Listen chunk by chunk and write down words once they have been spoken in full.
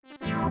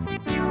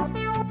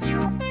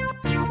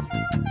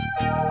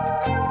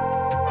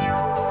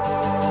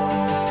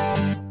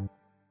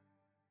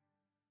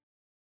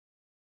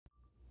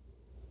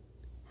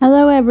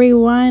Hello,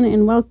 everyone,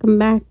 and welcome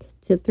back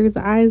to Through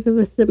the Eyes of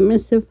a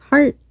Submissive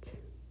Heart.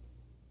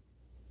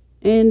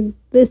 And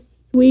this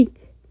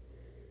week,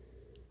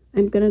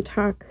 I'm going to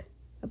talk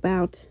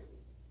about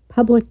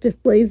public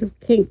displays of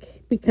kink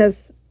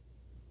because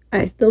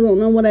I still don't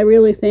know what I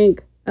really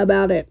think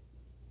about it.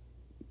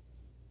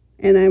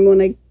 And I want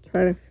to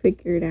try to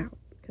figure it out.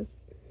 Because,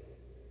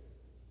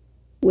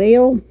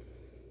 well,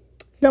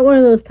 it's not one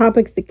of those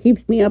topics that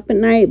keeps me up at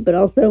night, but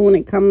also when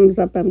it comes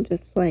up, I'm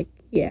just like,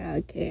 yeah,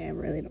 okay, I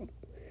really don't.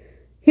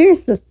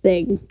 Here's the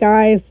thing,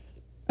 guys.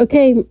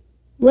 Okay,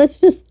 let's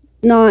just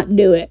not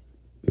do it.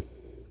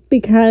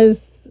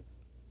 Because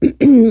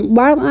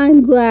while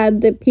I'm glad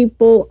that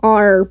people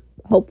are,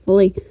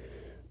 hopefully,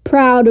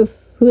 proud of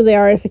who they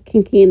are as a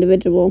kinky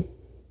individual,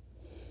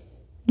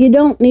 you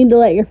don't need to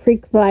let your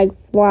freak flag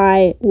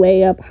fly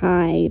way up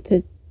high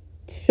to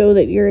show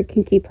that you're a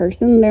kinky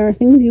person. There are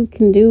things you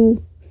can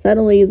do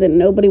subtly that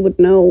nobody would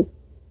know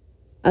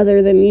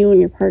other than you and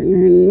your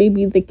partner and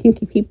maybe the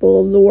kinky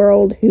people of the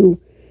world who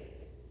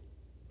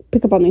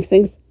pick up on these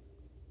things.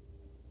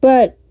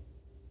 But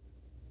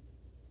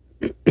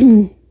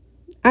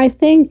I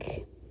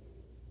think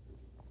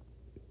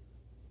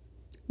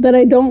that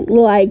I don't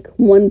like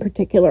one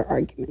particular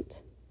argument,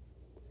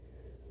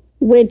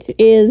 which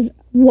is,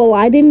 well,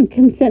 I didn't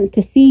consent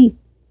to see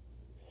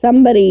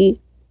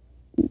somebody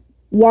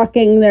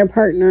walking their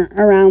partner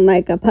around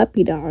like a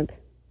puppy dog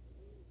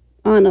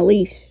on a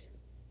leash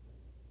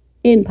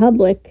in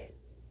public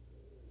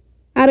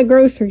at a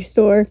grocery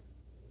store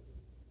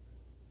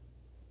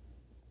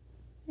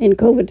in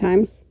COVID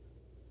times.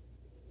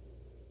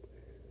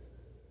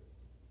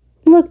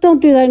 Look,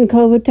 don't do that in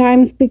COVID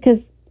times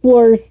because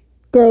floors,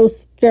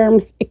 gross,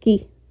 germs,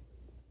 icky.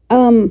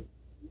 Should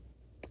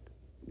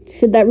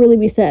that really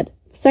be said?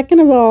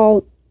 Second of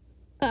all,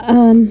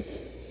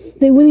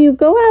 when you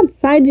go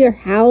outside your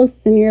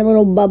house in your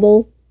little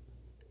bubble,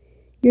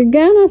 you're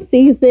gonna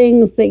see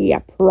things that you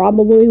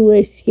probably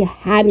wish you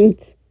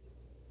hadn't.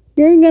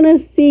 You're gonna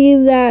see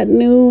that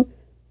new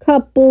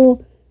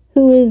couple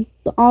who is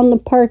on the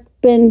park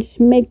bench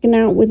making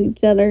out with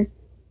each other.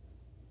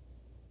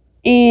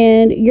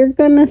 And you're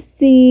gonna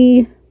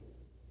see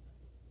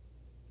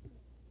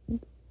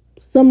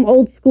some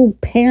old school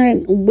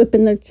parent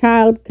whipping their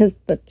child because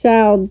the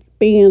child's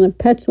being a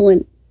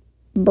petulant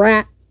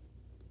brat.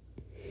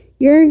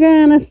 You're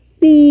gonna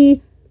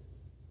see,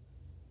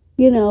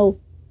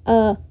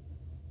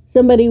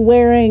 somebody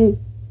wearing,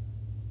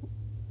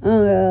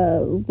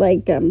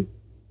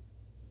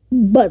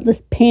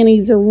 buttless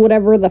panties or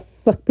whatever the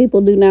fuck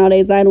people do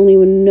nowadays. I don't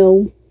even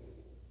know.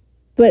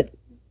 But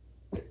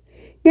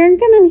you're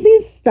gonna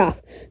see stuff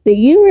that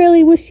you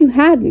really wish you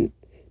hadn't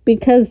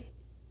because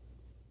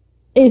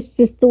it's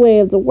just the way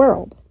of the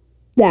world.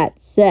 That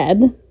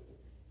said,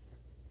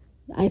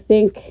 I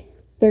think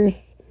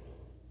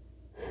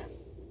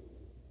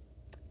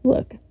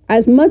look,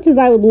 as much as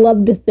I would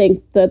love to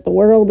think that the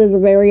world is a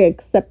very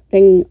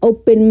accepting,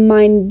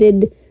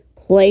 open-minded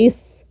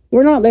place,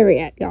 we're not there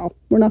yet, y'all.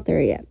 We're not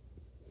there yet.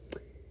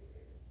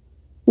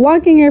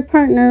 Walking your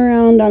partner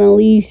around on a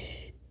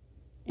leash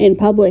in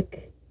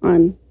public,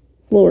 on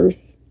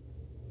floors,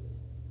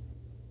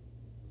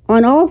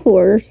 on all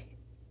floors,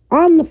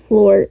 on the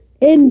floor,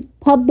 in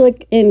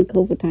public in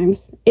COVID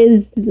times,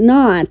 is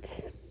not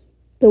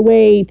the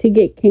way to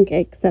get kink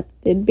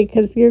accepted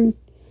because you're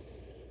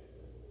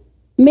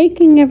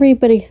making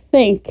everybody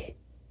think,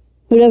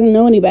 who doesn't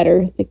know any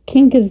better, that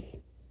kink is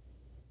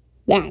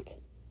that.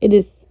 It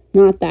is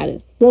not that.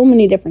 It's so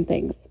many different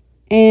things.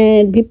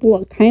 And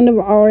people kind of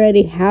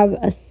already have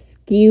a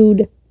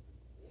skewed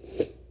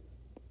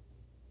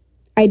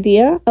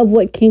idea of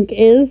what kink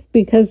is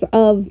because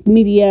of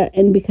media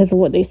and because of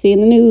what they see in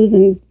the news.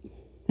 And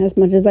as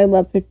much as I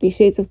love 50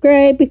 Shades of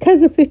Grey,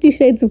 because of 50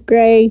 Shades of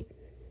Grey,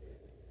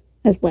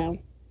 as well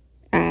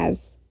as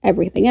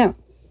everything else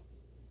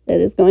that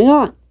is going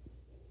on.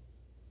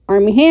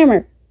 Armie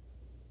Hammer,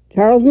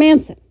 Charles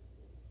Manson,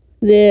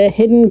 the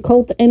hidden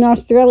cult in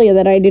Australia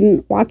that I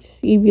didn't watch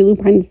Evie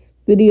Lupine's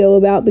video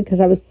about because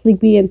I was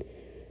sleepy and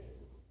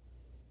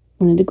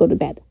wanted to go to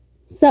bed.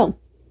 So,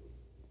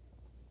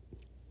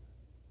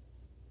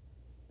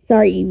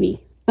 sorry,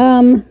 Evie.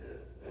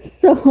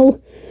 So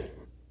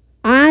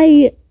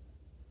I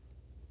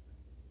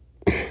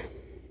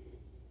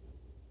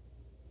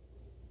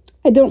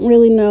don't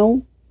really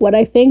know what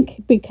I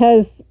think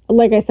because,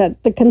 like I said,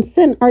 the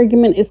consent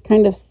argument is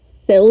kind of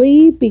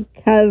silly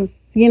because,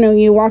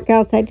 you walk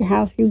outside your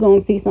house, you go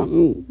and see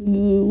something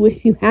you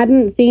wish you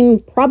hadn't seen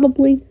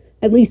probably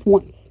at least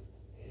once.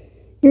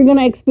 You're going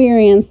to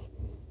experience,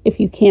 if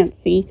you can't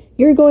see,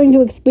 you're going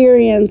to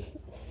experience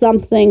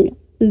something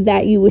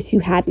that you wish you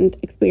hadn't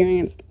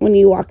experienced when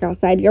you walk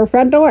outside your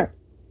front door.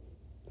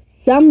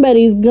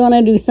 Somebody's going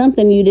to do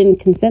something you didn't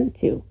consent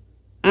to.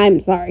 I'm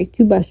sorry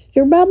to bust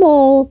your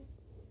bubble.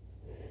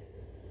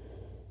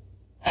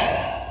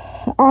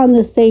 on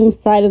the same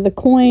side of the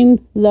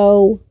coin,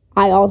 though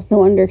I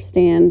also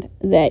understand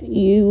that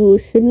you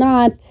should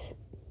not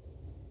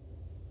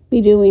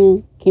be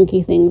doing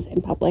kinky things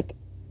in public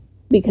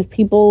because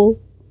people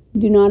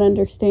do not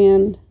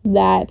understand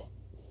that,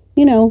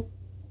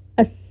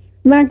 a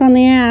smack on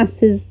the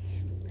ass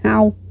is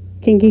how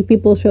kinky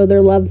people show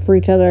their love for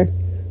each other.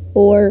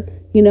 Or,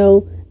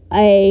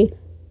 a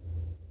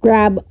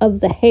grab of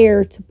the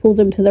hair to pull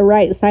them to the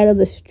right side of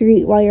the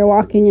street while you're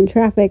walking in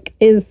traffic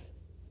is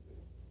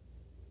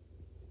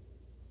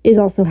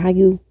also how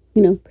you,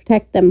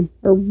 protect them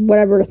or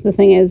whatever the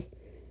thing is.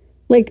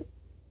 Like,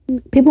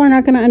 people are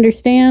not going to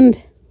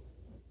understand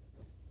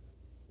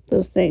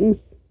those things.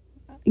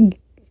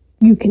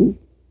 You can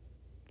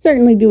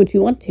certainly do what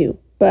you want to,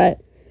 but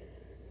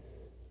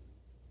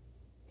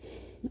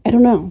I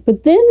don't know.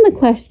 But then the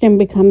question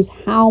becomes,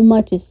 how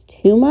much is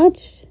too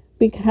much?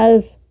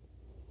 Because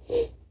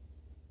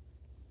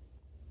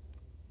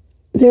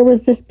there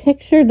was this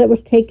picture that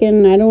was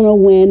taken, I don't know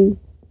when,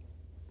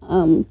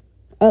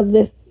 of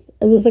this,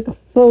 it was like a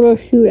photo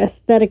shoot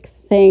aesthetic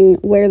thing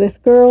where this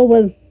girl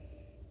was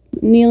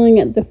kneeling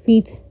at the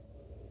feet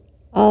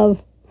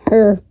of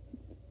her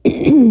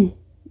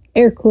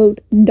air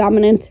quote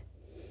dominant,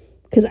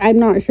 because I'm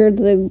not sure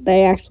that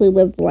they actually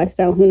lived the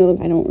lifestyle. Who knows?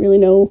 I don't really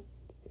know.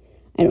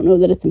 I don't know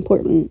that it's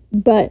important,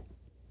 but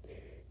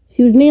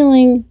she was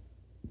kneeling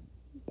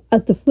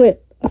at the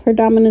foot of her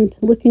dominant,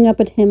 looking up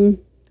at him,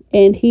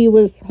 and he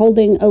was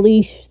holding a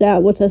leash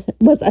that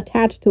was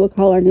attached to a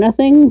collar.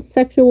 Nothing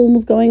sexual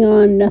was going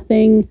on.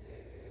 Nothing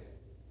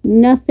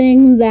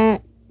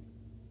that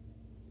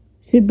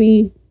should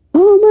be,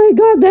 oh my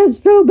God,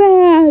 that's so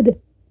bad.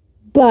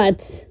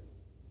 But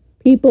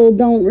people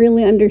don't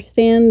really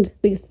understand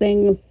these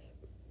things.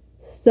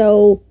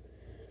 So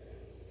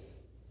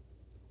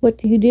what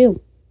do you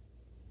do?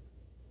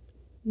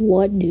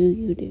 What do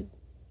you do?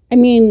 I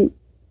mean,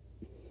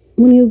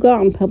 when you go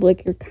out in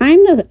public, you're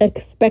kind of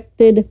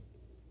expected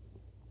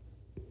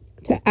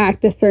to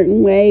act a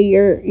certain way.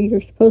 You're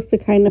supposed to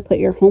kind of put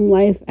your home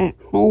life at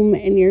home,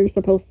 and you're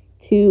supposed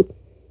to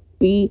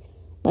be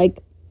like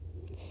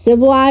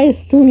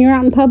civilized when you're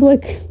out in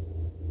public.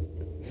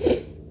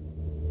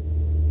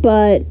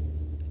 But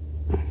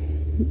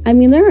I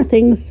mean, there are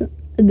things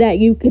that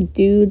you could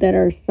do that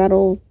are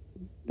subtle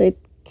that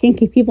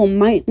kinky people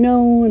might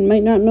know and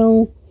might not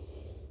know.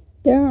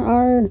 There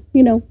are,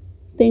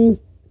 things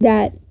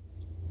that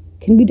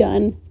can be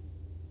done.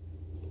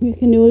 You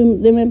can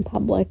do them in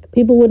public.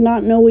 People would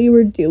not know what you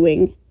were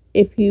doing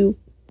if you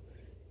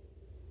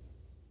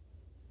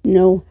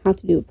know how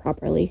to do it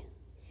properly.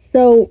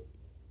 So,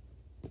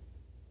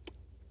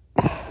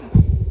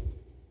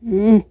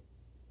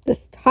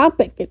 this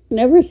topic, it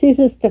never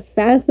ceases to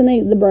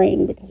fascinate the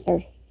brain because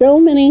there's so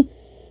many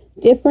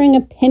differing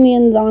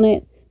opinions on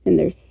it, and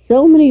there's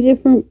so many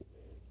different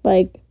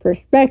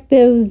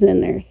perspectives,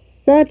 and there's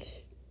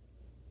such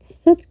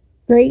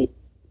great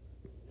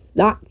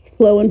thoughts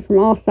flowing from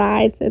all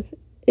sides.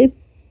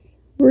 It's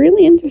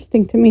really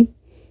interesting to me.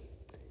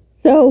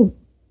 So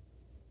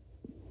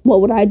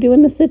what would I do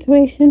in this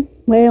situation?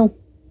 Well,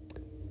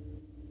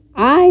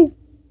 I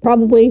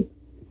probably,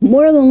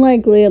 more than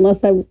likely,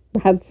 unless I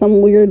had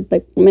some weird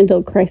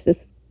mental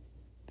crisis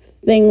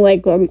thing,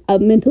 a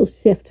mental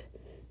shift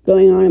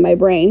going on in my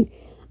brain,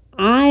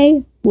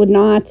 I would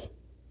not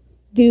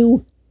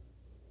do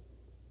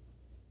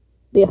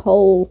the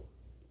whole,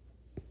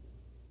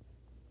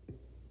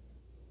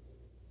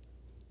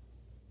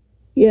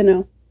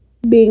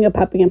 being a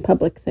puppy in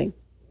public thing.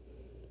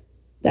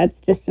 That's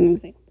just an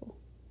example.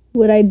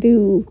 Would I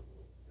do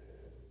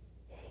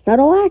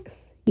subtle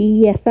acts?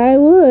 Yes, I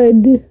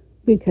would,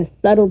 because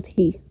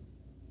subtlety,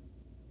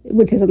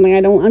 which is something I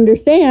don't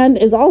understand,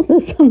 is also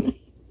something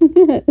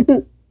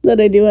that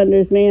I do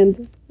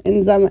understand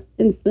in some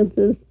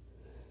instances.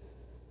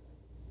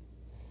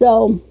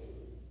 So,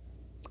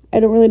 I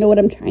don't really know what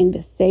I'm trying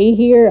to say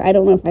here. I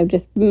don't know if I've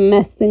just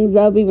messed things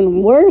up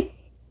even worse,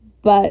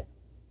 but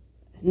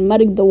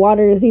muddied the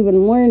waters even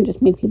more and just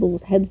made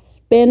people's heads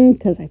spin,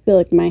 because I feel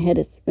like my head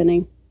is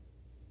spinning.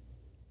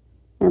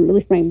 Or at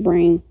least my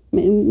brain.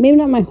 Maybe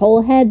not my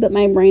whole head, but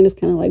my brain is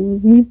kind of like,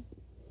 whoop.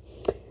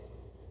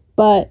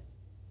 But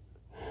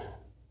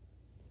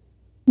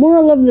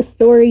moral of the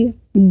story,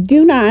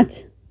 do not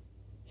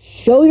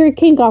show your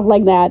kink off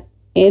like that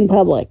in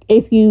public.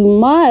 If you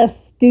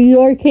must do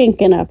your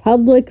kink in a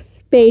public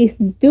space,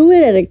 do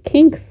it at a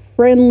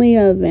kink-friendly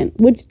event.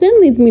 Which then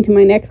leads me to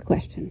my next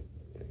question.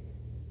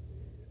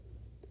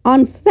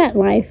 On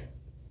FetLife,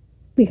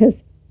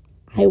 because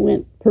I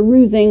went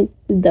perusing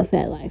the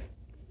FetLife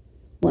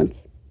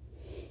once,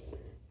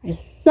 I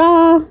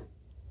saw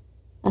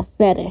a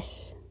fetish,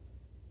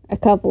 a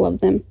couple of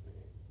them,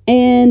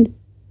 and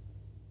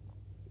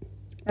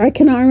I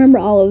cannot remember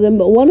all of them,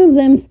 but one of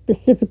them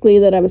specifically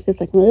that I was just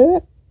like,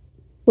 what?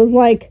 Was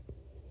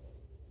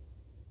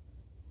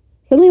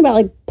something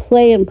about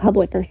play in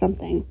public or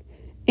something.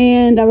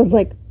 And I was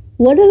like,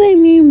 what do they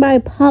mean by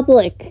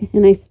public?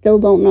 And I still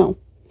don't know.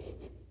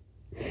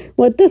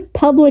 What does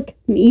public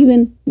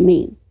even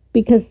mean?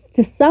 Because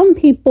to some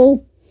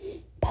people,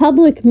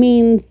 public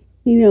means,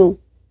 in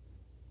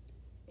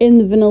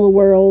the vanilla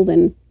world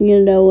and,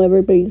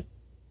 everybody's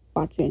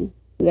watching,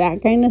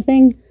 that kind of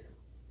thing?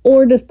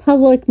 Or does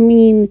public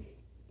mean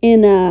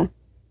in a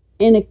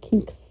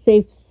kink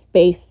safe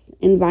space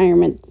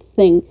environment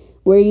thing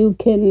where you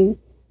can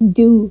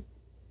do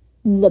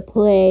the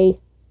play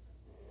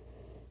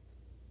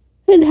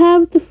and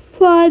have the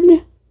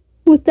fun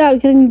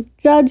without getting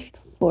judged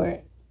for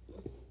it?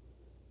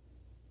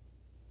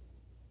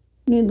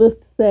 Needless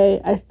to say,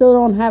 I still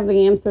don't have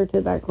the answer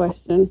to that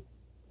question.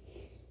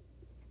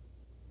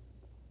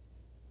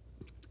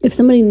 If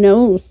somebody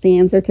knows the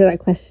answer to that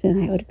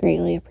question, I would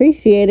greatly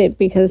appreciate it,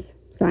 because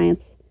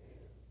science.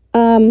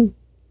 But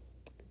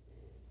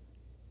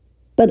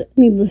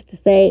needless to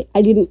say,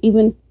 I didn't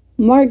even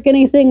mark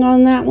anything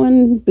on that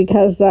one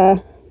because,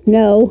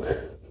 no.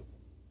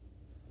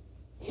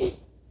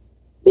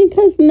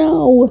 Because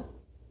no.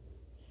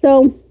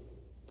 So,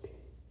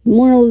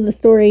 moral of the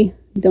story,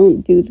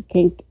 don't do the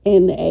kink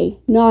in a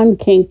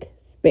non-kink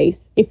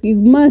space. If you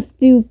must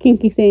do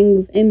kinky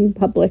things in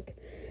public,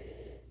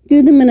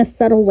 do them in a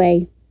subtle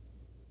way.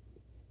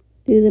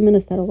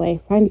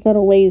 Find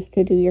subtle ways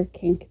to do your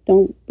kink.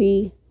 Don't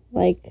be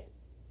like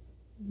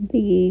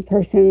the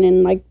person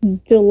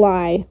in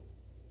July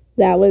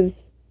that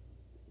was...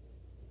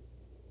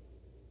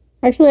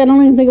 Actually, I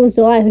don't even think it was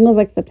July. I think it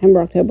was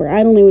September, October.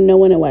 I don't even know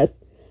when it was.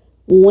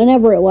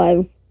 Whenever it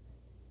was,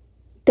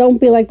 don't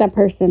be like that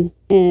person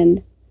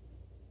and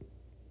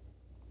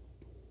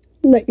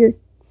let your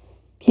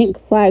kink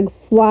flag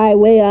fly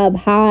way up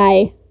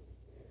high.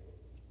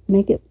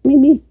 Make it,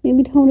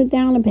 maybe tone it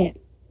down a bit.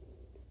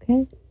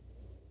 Okay?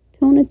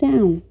 Tone it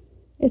down.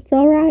 It's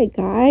alright,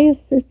 guys.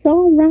 It's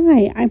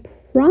alright. I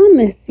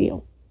promise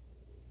you.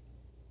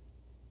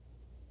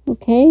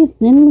 Okay?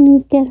 Then when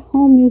you get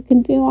home, you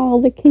can do all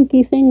the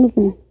kinky things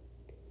and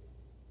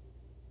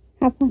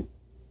have fun.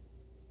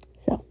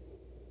 So,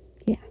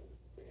 yeah.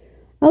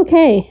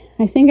 Okay.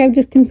 I think I've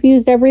just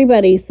confused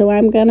everybody, so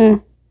I'm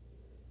gonna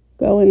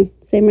go and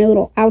say my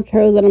little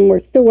outro that we're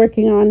still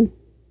working on.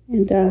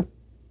 And,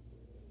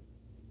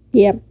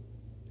 yeah.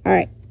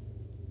 Alright.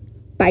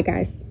 Bye,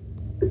 guys.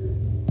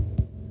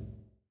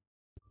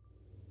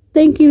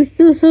 Thank you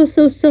so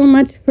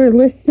much for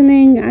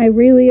listening. I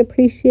really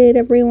appreciate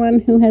everyone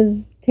who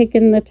has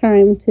taken the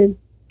time to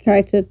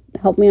try to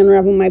help me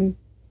unravel my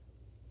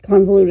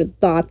convoluted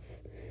thoughts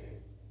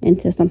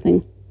into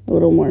something a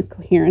little more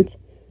coherent.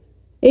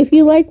 If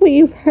you like what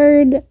you've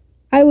heard,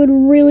 I would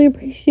really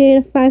appreciate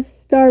a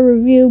 5-star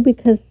review,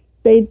 because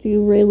they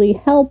do really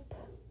help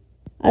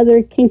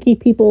other kinky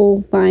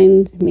people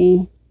find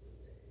me,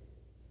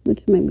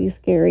 which might be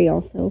scary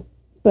also,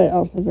 but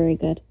also very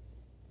good.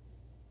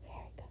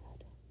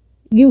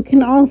 You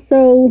can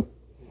also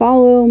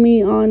follow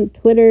me on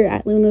Twitter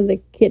at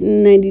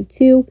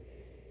LunaTheKitten92.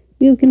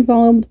 You can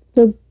follow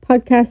the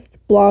podcast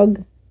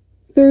blog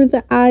Through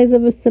the Eyes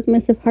of a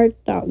Submissive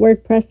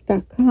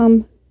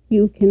Heart.wordpress.com.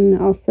 You can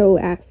also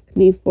ask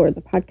me for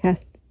the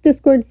podcast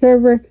Discord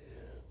server,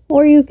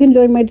 or you can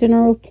join my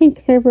general kink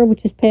server,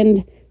 which is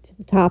pinned to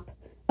the top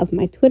of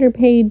my Twitter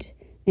page.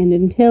 And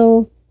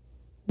until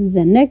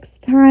the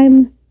next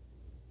time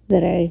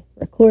that I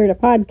record a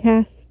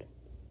podcast,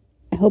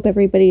 I hope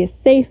everybody is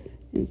safe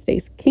and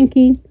stays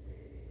kinky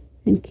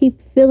and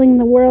keep filling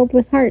the world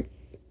with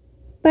hearts.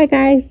 Bye,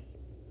 guys.